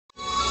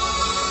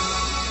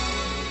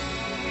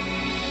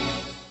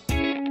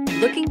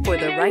Looking for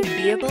the right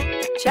vehicle?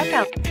 Check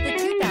out the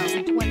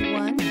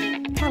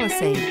 2021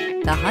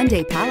 Palisade. The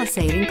Hyundai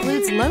Palisade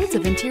includes loads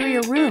of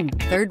interior room,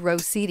 third-row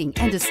seating,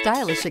 and a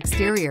stylish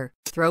exterior.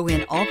 Throw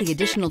in all the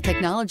additional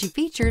technology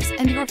features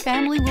and your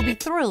family will be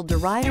thrilled to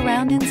ride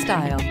around in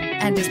style,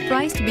 and is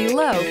priced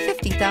below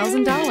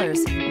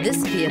 $50,000. This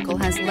vehicle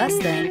has less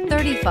than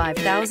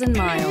 35,000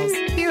 miles.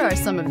 Here are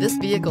some of this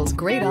vehicle's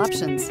great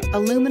options: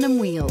 aluminum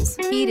wheels,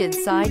 heated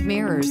side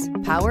mirrors,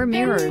 power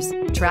mirrors,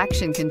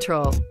 traction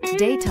control,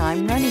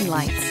 daytime running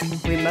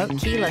lights, remote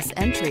keyless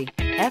entry,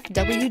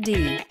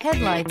 FWD,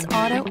 headlights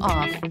auto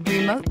off,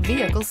 remote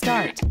vehicle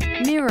start,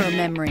 mirror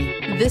memory.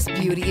 This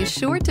beauty is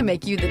sure to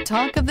make you the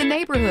talk of the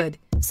neighborhood.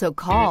 So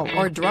call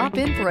or drop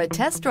in for a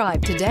test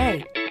drive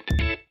today.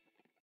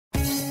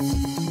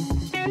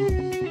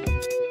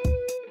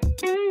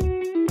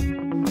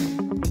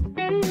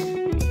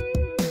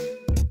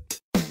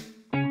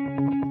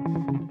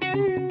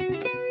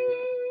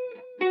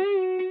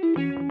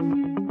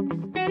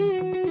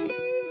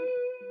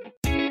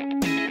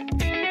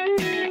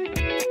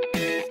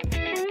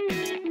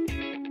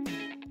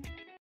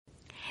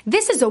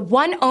 This is a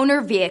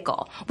one-owner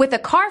vehicle with a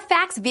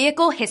Carfax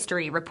Vehicle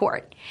History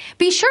Report.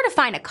 Be sure to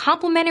find a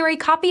complimentary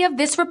copy of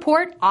this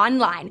report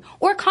online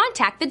or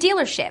contact the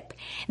dealership.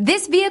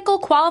 This vehicle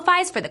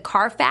qualifies for the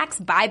Carfax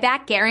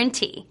Buyback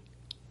Guarantee.